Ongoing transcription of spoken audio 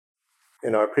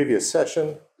In our previous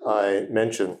session, I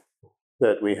mentioned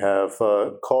that we have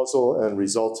causal and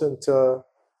resultant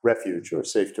refuge or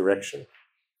safe direction.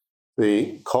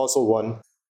 The causal one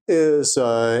is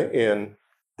in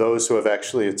those who have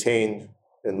actually attained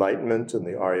enlightenment in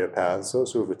the Arya paths,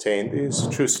 those who have attained these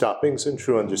true stoppings and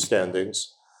true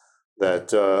understandings,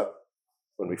 that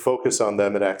when we focus on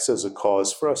them, it acts as a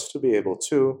cause for us to be able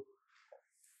to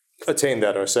attain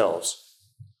that ourselves.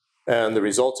 And the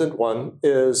resultant one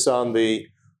is on the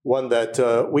one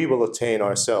that we will attain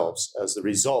ourselves as the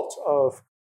result of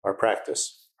our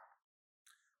practice.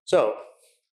 So,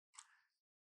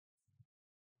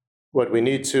 what we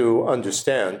need to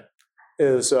understand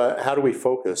is how do we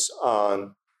focus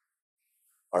on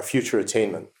our future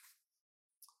attainment?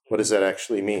 What does that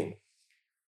actually mean?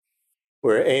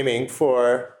 We're aiming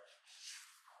for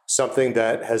something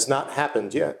that has not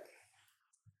happened yet.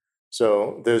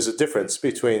 So there's a difference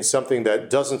between something that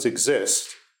doesn't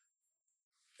exist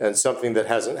and something that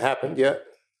hasn't happened yet.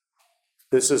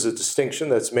 This is a distinction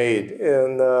that's made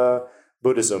in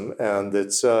Buddhism, and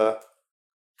it's a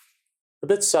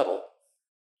bit subtle.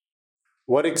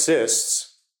 What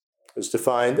exists is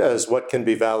defined as what can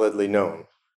be validly known.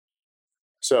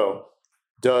 So,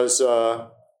 does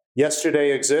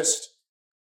yesterday exist?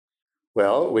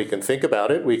 Well, we can think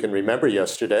about it, we can remember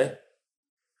yesterday,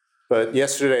 but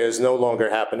yesterday is no longer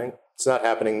happening. It's not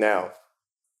happening now.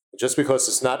 Just because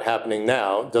it's not happening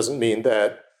now doesn't mean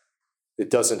that it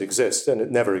doesn't exist and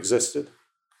it never existed.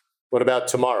 What about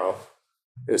tomorrow?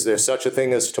 Is there such a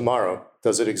thing as tomorrow?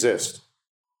 Does it exist?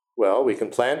 Well, we can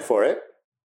plan for it,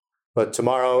 but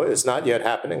tomorrow is not yet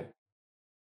happening.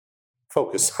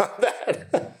 Focus on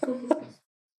that.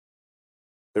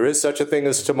 There is such a thing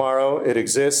as tomorrow. It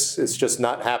exists. It's just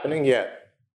not happening yet.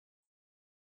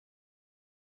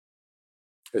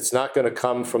 It's not going to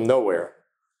come from nowhere.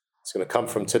 It's going to come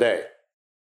from today.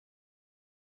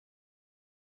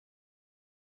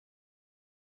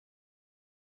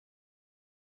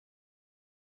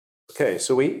 Okay,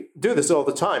 so we do this all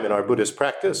the time in our Buddhist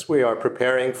practice. We are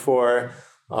preparing for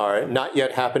our not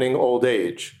yet happening old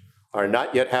age, our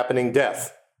not yet happening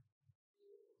death,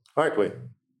 aren't we?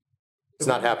 It's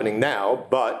not happening now,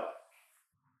 but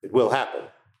it will happen.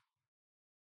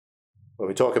 When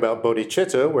we talk about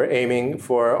bodhicitta, we're aiming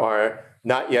for our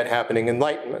not yet happening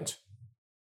enlightenment.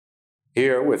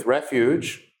 Here with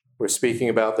refuge, we're speaking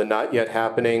about the not yet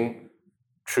happening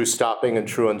true stopping and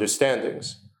true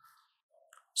understandings,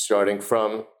 starting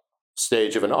from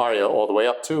stage of an Arya all the way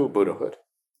up to Buddhahood.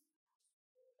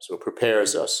 So it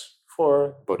prepares us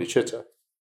for bodhicitta.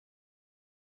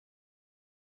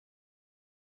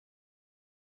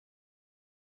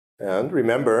 And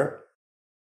remember,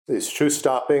 these true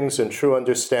stoppings and true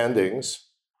understandings,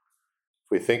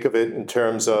 if we think of it in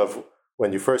terms of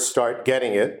when you first start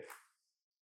getting it,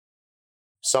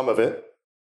 some of it,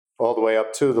 all the way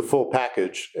up to the full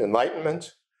package,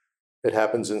 enlightenment, it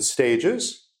happens in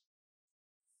stages.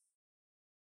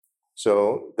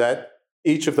 So that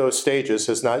each of those stages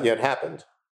has not yet happened.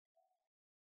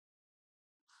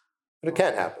 But it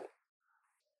can happen.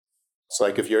 It's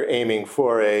like if you're aiming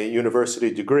for a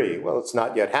university degree. Well, it's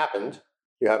not yet happened.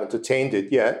 You haven't attained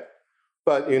it yet.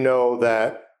 But you know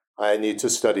that I need to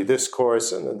study this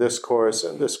course and this course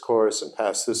and this course and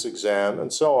pass this exam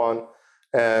and so on.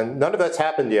 And none of that's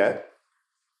happened yet.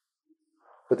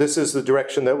 But this is the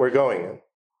direction that we're going in.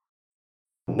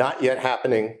 Not yet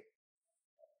happening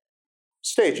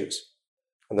stages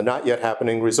and the not yet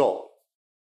happening result.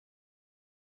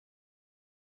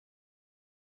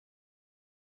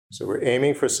 So we're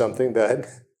aiming for something that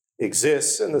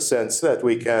exists in the sense that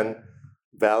we can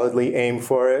validly aim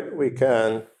for it, we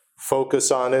can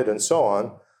focus on it and so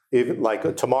on, even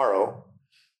like tomorrow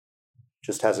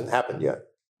just hasn't happened yet.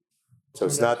 So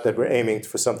it's not that we're aiming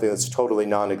for something that's totally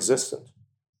non-existent.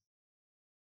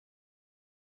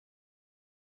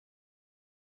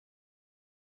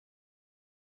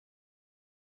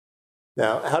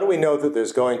 Now, how do we know that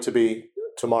there's going to be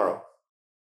tomorrow?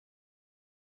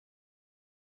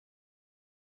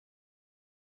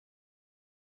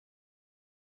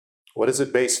 What is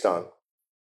it based on?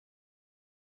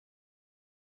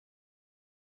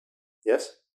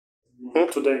 Yes?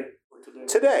 Today.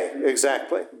 Today,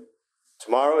 exactly.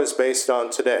 Tomorrow is based on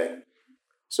today.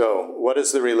 So what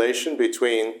is the relation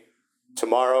between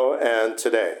tomorrow and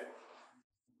today?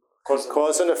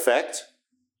 Cause and effect,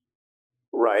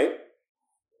 right?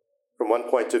 From one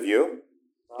point of view,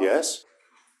 yes.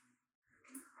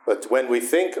 But when we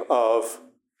think of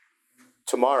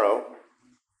tomorrow,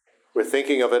 we're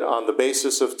thinking of it on the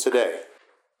basis of today.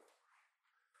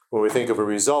 When we think of a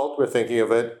result, we're thinking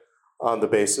of it on the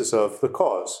basis of the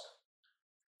cause.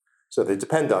 So they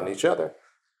depend on each other,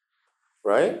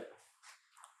 right?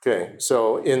 Okay,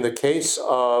 so in the case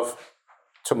of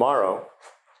tomorrow,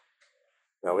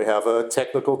 now we have a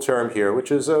technical term here,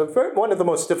 which is one of the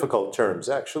most difficult terms,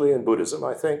 actually, in Buddhism,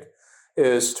 I think,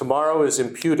 is tomorrow is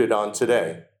imputed on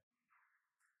today.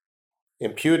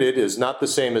 Imputed is not the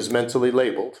same as mentally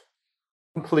labeled.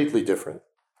 Completely different.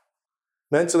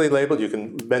 Mentally labeled, you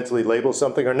can mentally label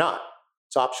something or not.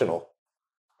 It's optional.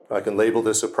 I can label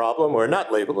this a problem or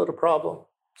not label it a problem.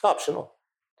 It's optional.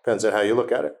 Depends on how you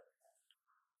look at it.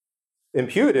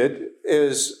 Imputed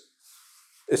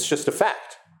it's just a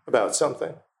fact about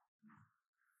something.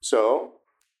 So,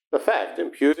 the fact,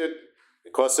 imputed,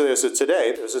 because there's a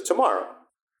today, there's a tomorrow.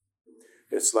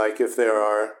 It's like if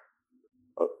you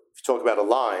talk about a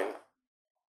line,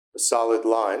 a solid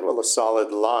line, well, a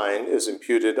solid line is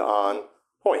imputed on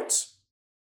points.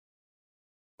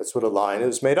 That's what a line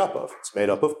is made up of. It's made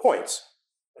up of points.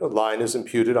 A line is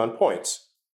imputed on points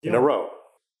in a row,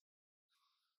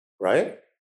 right?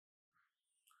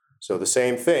 So the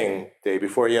same thing, day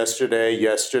before yesterday,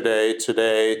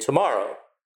 today, tomorrow.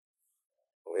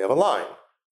 We have a line.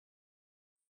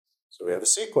 So we have a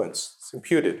sequence. It's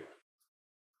imputed.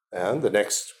 And the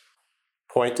next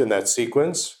point in that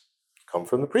sequence come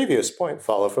from the previous point,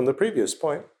 follow from the previous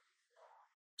point.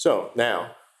 So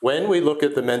now, when we look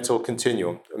at the mental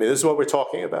continuum, this is what we're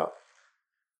talking about.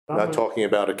 We're not talking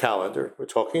about a calendar. We're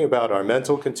talking about our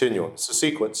mental continuum. It's a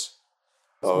sequence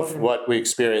of what we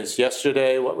experienced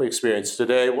yesterday, what we experienced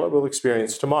today, what we'll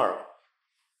experience tomorrow.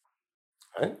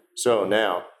 Right? So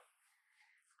now,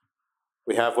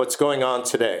 we have what's going on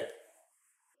today.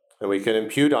 And we can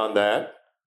impute on that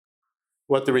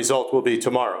what the result will be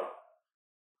tomorrow.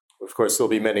 Of course, there'll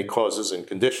be many causes and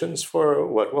conditions for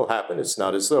what will happen. It's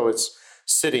not as though it's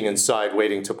sitting inside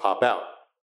waiting to pop out.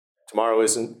 Tomorrow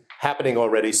isn't happening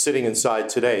already, sitting inside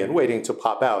today and waiting to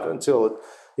pop out until,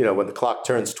 when the clock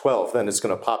turns 12, then it's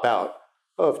going to pop out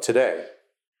of today.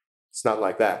 It's not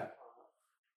like that.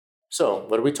 So,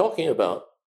 what are we talking about?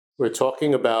 We're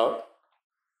talking about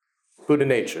Buddha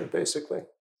nature, basically.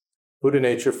 Buddha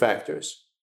nature factors.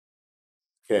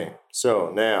 Okay,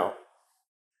 so now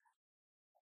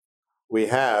we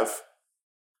have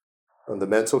on the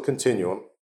mental continuum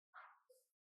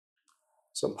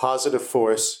some positive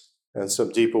force and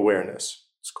some deep awareness.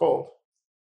 It's called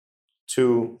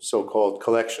two so-called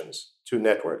collections, two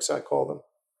networks, I call them.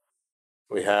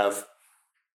 We have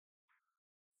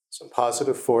some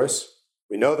positive force.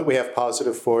 We know that we have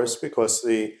positive force because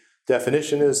the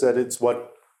definition is that it's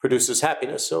what produces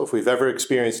happiness. So if we've ever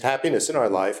experienced happiness in our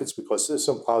life, it's because there's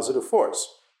some positive force.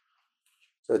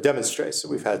 So it demonstrates that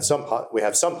we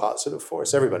have some positive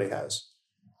force. Everybody has.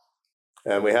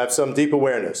 And we have some deep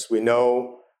awareness. We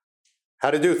know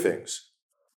how to do things.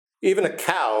 Even a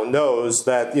cow knows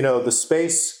that, the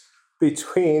space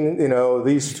between,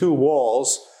 these two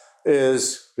walls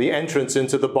is the entrance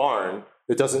into the barn.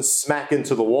 It doesn't smack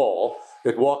into the wall.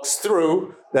 It walks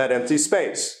through that empty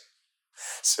space.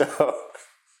 So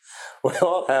we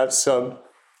all have some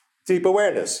deep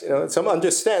awareness, some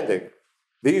understanding.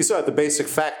 These are the basic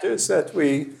factors that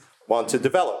we want to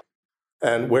develop.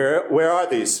 And where are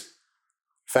these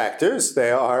factors? They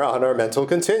are on our mental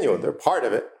continuum. They're part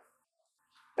of it.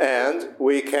 And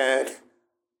we can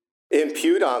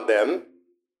impute on them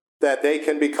that they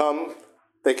can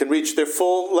reach their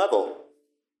full level.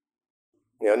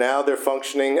 Now they're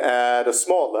functioning at a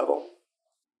small level.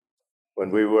 When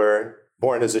we were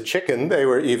born as a chicken, they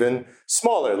were even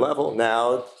smaller level.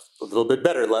 Now, a little bit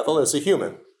better level as a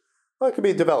human. Well, it can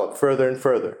be developed further and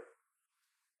further.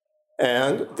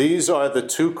 And these are the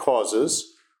two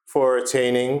causes for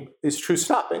attaining these true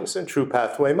stoppings and true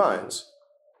pathway minds.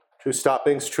 True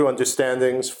stoppings, true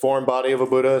understandings, form body of a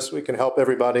Buddha, so we can help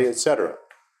everybody, etc.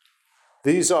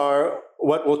 These are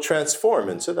what will transform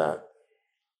into that.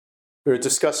 We were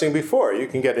discussing before, you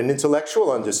can get an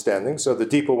intellectual understanding, so the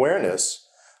deep awareness,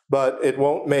 but it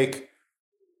won't make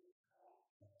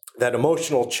that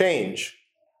emotional change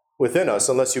within us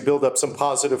unless you build up some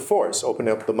positive force, open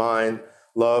up the mind,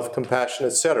 love, compassion,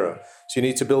 etc. So you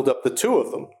need to build up the two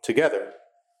of them together.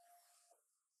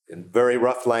 In very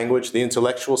rough language, the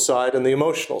intellectual side and the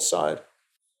emotional side.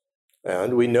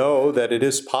 And we know that it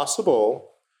is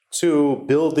possible to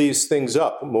build these things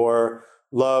up, more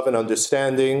love and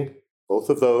understanding, both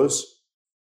of those,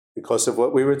 because of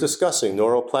what we were discussing,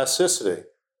 neuroplasticity.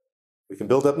 We can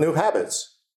build up new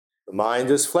habits. The mind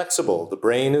is flexible. The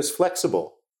brain is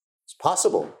flexible. It's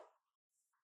possible.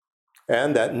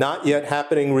 And that not yet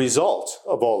happening result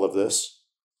of all of this,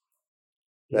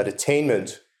 that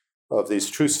attainment of these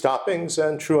true stoppings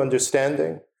and true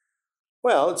understanding,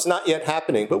 well, it's not yet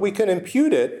happening, but we can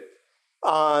impute it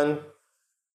on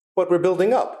what we're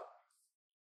building up.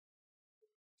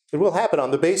 It will happen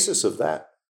on the basis of that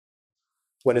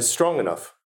when it's strong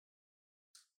enough,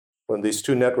 when these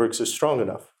two networks are strong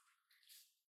enough.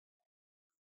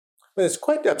 I mean, it's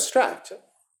quite abstract.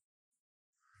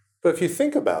 But if you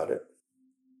think about it,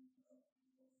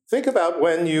 think about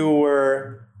when you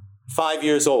were 5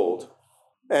 years old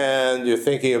and you're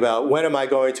thinking about, when am I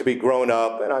going to be grown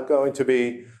up and I'm going to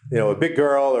be, a big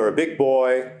girl or a big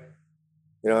boy,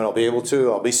 and I'll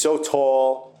be so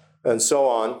tall and so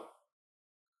on.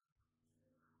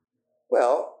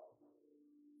 Well,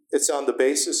 it's on the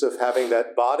basis of having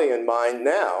that body and mind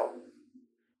now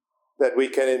that we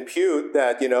can impute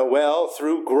that,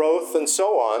 through growth and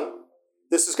so on,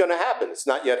 this is going to happen. It's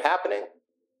not yet happening,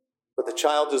 but the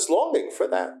child is longing for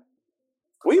that.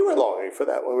 We were longing for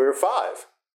that when we were 5.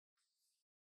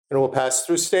 And we'll pass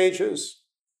through stages,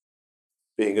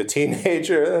 being a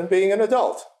teenager and being an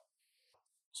adult.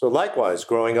 So likewise,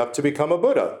 growing up to become a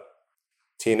Buddha.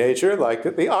 Teenager like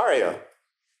the Arya.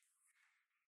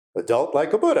 Adult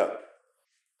like a Buddha.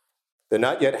 They're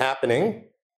not yet happening,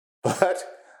 but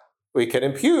we can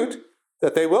impute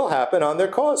that they will happen on their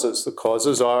causes. The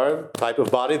causes are the type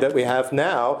of body that we have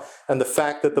now and the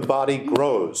fact that the body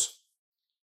grows.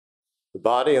 The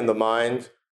body and the mind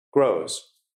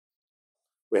grows.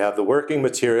 We have the working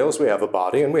materials, we have a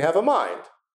body and we have a mind.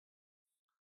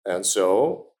 And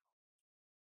so,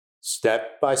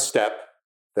 step by step,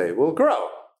 they will grow.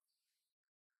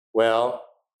 Well,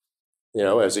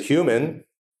 as a human,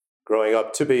 growing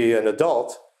up to be an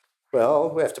adult,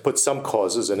 well, we have to put some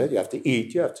causes in it. You have to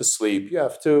eat, you have to sleep, you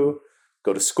have to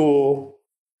go to school,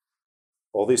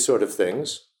 all these sort of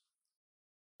things.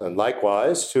 And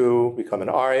likewise, to become an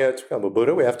Arya, to become a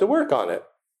Buddha, we have to work on it.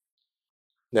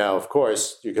 Now, of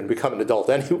course, you can become an adult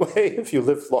anyway if you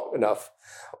live long enough,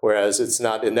 whereas it's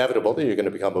not inevitable that you're going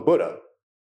to become a Buddha.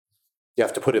 You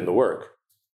have to put in the work.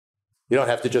 You don't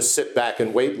have to just sit back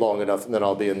and wait long enough and then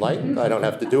I'll be enlightened. I don't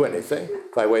have to do anything.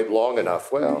 If I wait long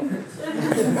enough, well.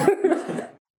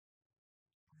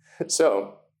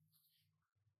 So,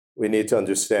 we need to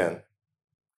understand,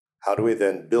 how do we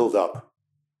then build up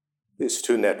these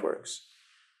two networks?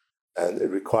 And it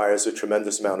requires a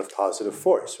tremendous amount of positive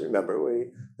force. Remember,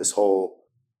 this whole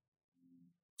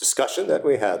discussion that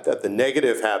we had, that the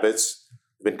negative habits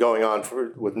have been going on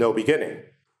with no beginning.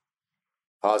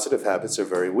 Positive habits are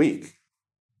very weak.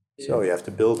 So you have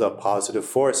to build up positive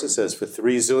force, it says, for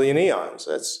 3 zillion eons.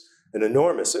 That's an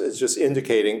enormous, it's just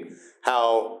indicating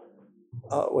how,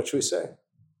 what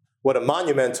a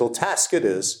monumental task it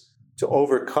is to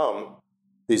overcome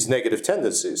these negative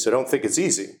tendencies. So don't think it's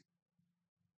easy.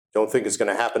 Don't think it's going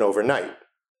to happen overnight.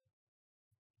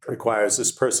 It requires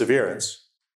this perseverance.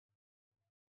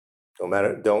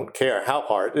 Don't care how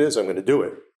hard it is, I'm going to do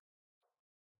it.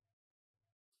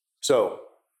 So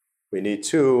we need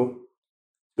to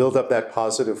build up that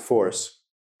positive force.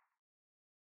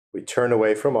 We turn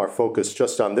away from our focus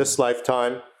just on this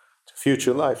lifetime to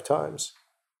future lifetimes.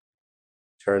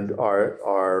 Turn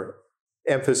our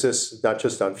emphasis not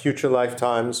just on future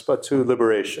lifetimes, but to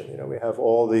liberation. We have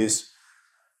all these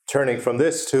turning from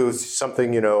this to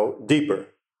something, deeper.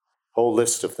 Whole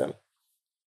list of them.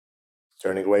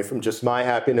 Turning away from just my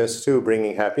happiness to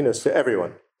bringing happiness to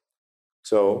everyone.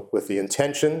 So with the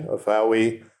intention of how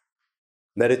we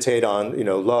meditate on,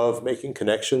 love, making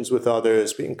connections with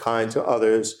others, being kind to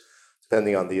others,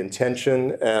 depending on the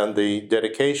intention and the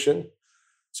dedication,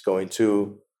 it's going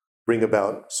to bring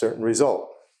about a certain result.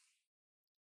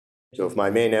 So if my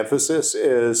main emphasis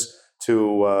is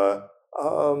to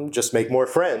just make more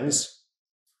friends,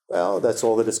 well, that's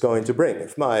all that it's going to bring.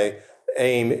 If my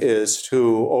aim is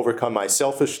to overcome my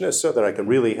selfishness so that I can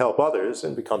really help others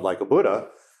and become like a Buddha,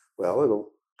 well,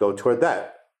 it'll go toward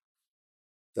that.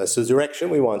 That's the direction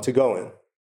we want to go in.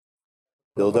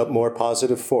 Build up more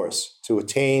positive force to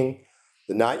attain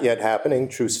the not yet happening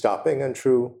true stopping and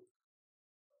true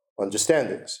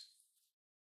understandings.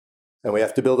 And we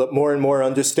have to build up more and more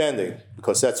understanding,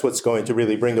 because that's what's going to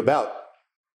really bring about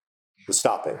the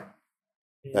stopping.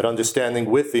 That understanding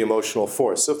with the emotional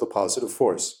force of the positive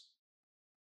force.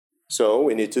 So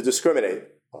we need to discriminate.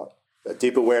 That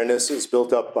deep awareness is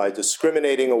built up by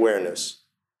discriminating awareness.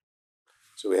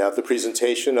 So we have the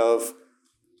presentation of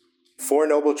 4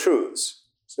 noble truths.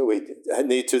 So we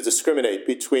need to discriminate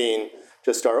between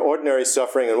just our ordinary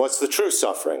suffering and what's the true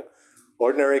suffering.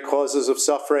 Ordinary causes of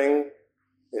suffering,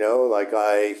 like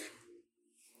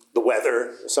the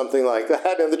weather, something like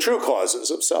that, and the true causes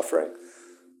of suffering.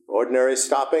 Ordinary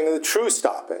stopping and the true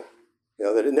stopping,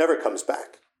 that it never comes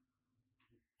back.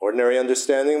 Ordinary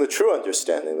understanding, the true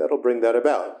understanding, that'll bring that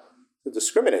about. To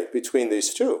discriminate between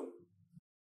these two.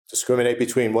 Discriminate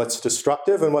between what's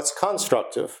destructive and what's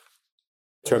constructive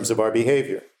in terms of our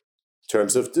behavior, in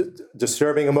terms of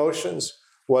disturbing emotions.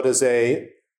 What is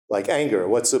like anger?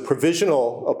 What's a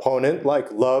provisional opponent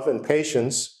like love and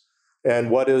patience?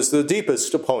 And what is the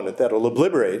deepest opponent that'll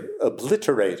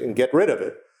obliterate and get rid of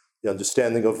it? The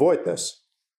understanding of voidness.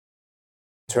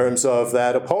 In terms of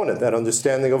that opponent, that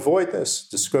understanding of voidness,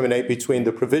 discriminate between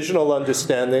the provisional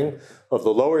understanding of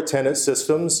the lower tenet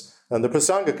systems and the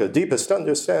prasangika, deepest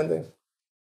understanding,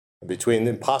 between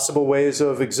impossible ways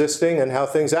of existing and how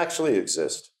things actually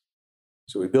exist.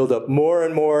 So we build up more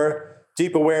and more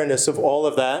deep awareness of all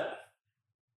of that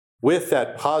with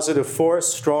that positive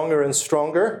force, stronger and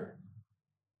stronger.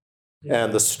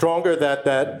 And the stronger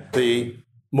the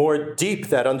more deep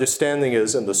that understanding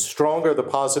is and the stronger the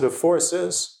positive force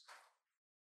is,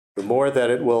 the more that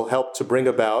it will help to bring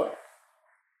about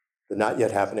the not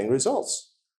yet happening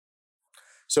results.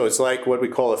 So it's like what we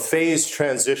call a phase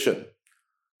transition.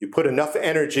 You put enough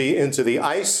energy into the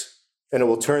ice and it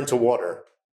will turn to water.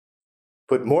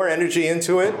 Put more energy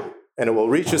into it and it will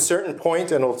reach a certain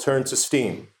point and it will turn to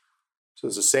steam. So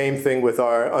it's the same thing with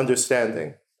our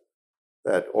understanding.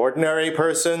 That ordinary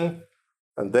person,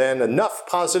 and then enough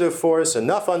positive force,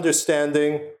 enough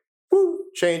understanding, whoo,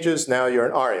 changes, now you're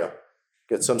an Arya.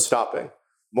 Get some stopping.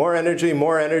 More energy,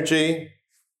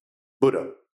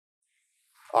 Buddha.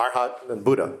 Arhat and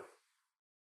Buddha.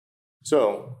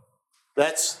 So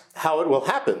that's how it will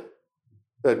happen,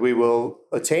 that we will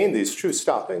attain these true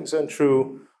stoppings and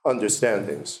true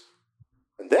understandings.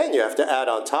 And then you have to add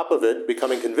on top of it,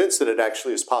 becoming convinced that it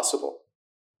actually is possible.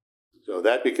 So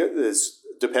that is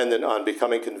dependent on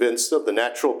becoming convinced of the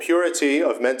natural purity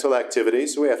of mental activity.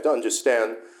 So we have to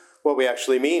understand what we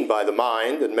actually mean by the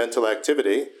mind and mental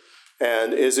activity.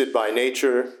 And is it by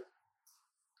nature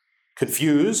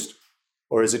confused,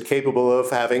 or is it capable of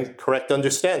having correct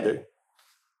understanding? And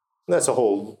that's a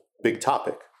whole big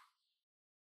topic.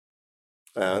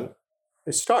 And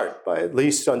we start by at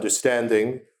least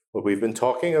understanding what we've been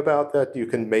talking about, that you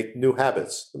can make new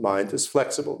habits. The mind is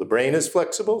flexible. The brain is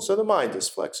flexible, so the mind is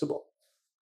flexible.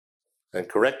 And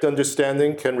correct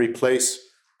understanding can replace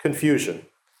confusion,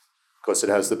 because it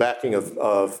has the backing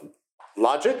of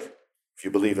logic, if you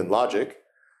believe in logic,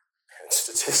 and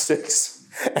statistics,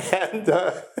 and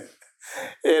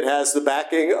it has the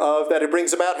backing of that it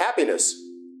brings about happiness.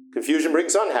 Confusion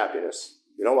brings unhappiness.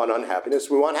 We don't want unhappiness,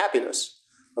 we want happiness.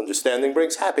 Understanding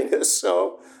brings happiness,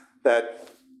 so that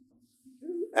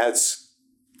adds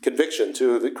conviction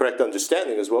to the correct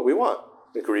understanding is what we want.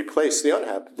 It can replace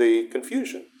the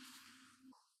confusion.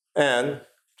 And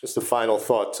just a final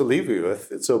thought to leave you with.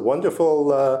 It's a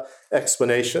wonderful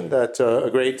explanation that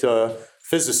a great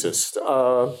physicist,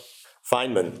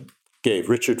 Feynman, gave,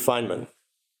 Richard Feynman.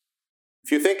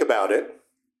 If you think about it,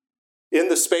 in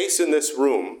the space in this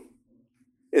room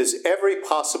is every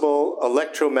possible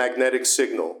electromagnetic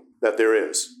signal that there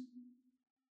is.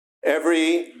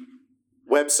 Every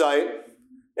website,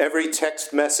 every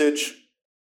text message,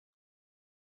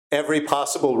 every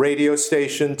possible radio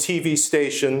station, TV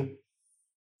station,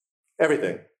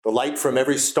 everything. The light from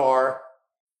every star.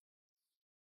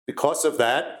 Because of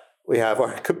that, we have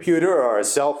our computer or our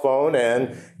cell phone,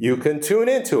 and you can tune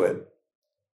into it.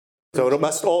 So it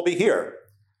must all be here.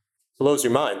 It blows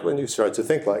your mind when you start to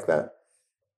think like that.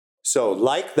 So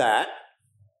like that,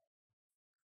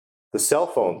 the cell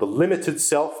phone, the limited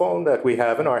cell phone that we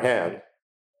have in our hand,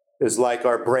 is like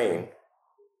our brain.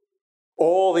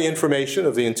 All the information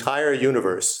of the entire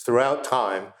universe throughout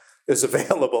time is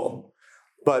available,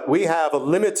 but we have a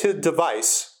limited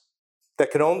device that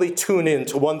can only tune in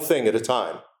to one thing at a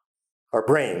time, our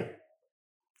brain,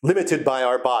 limited by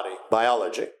our body,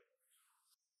 biology.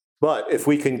 But if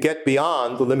we can get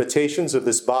beyond the limitations of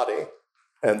this body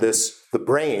and the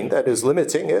brain that is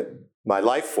limiting it, my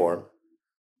life form,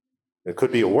 it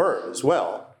could be a worm as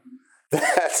well,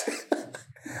 that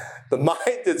the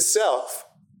mind itself,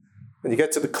 when you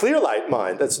get to the clear light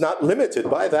mind that's not limited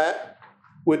by that,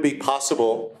 would be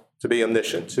possible to be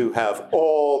omniscient, to have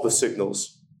all the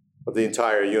signals of the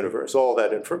entire universe, all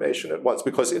that information at once,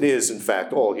 because it is, in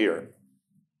fact, all here.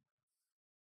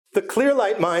 The clear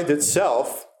light mind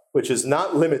itself, which is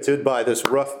not limited by this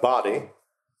rough body,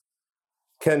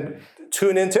 can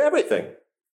tune into everything.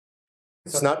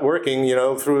 It's not working,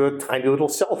 through a tiny little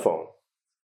cell phone.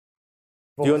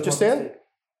 Do you understand?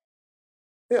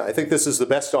 Yeah, I think this is the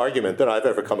best argument that I've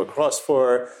ever come across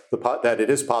for that it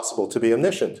is possible to be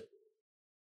omniscient.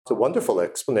 It's a wonderful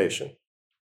explanation.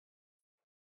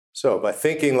 So by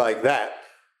thinking like that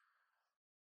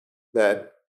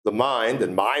the mind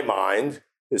and my mind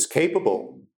is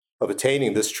capable of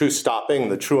attaining this true stopping,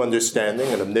 the true understanding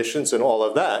and omniscience and all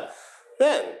of that,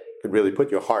 then you can really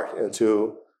put your heart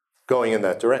into going in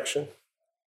that direction.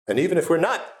 And even if we're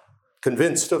not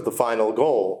convinced of the final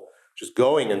goal, just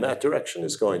going in that direction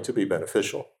is going to be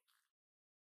beneficial.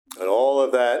 And all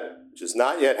of that, which is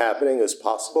not yet happening, is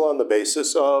possible on the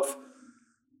basis of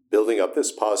building up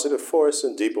this positive force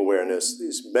and deep awareness,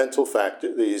 these mental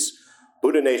factors, these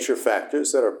Buddha nature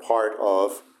factors that are part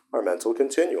of our mental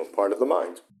continuum, part of the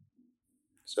mind.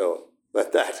 So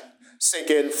let that sink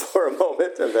in for a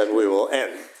moment, and then we will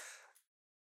end.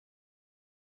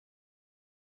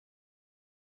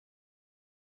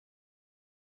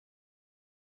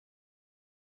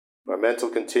 Our mental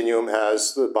continuum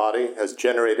has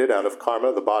generated out of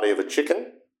karma the body of a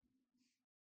chicken,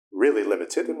 really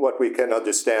limited in what we can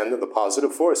understand and the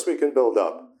positive force we can build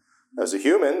up. As a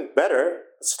human, better,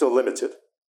 but still limited.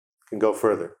 Can go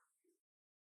further.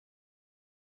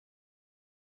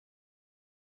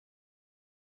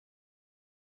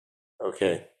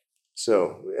 Okay,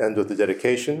 so we end with the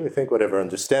dedication. We think whatever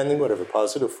understanding, whatever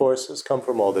positive force has come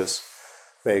from all this,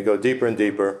 may go deeper and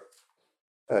deeper,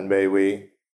 and may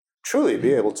we truly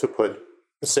be able to put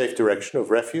a safe direction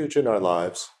of refuge in our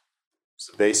lives as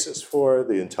the basis for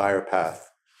the entire path.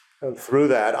 And through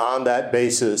that, on that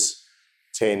basis,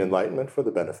 attain enlightenment for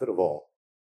the benefit of all.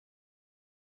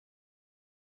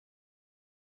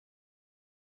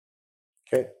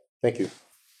 Okay, thank you.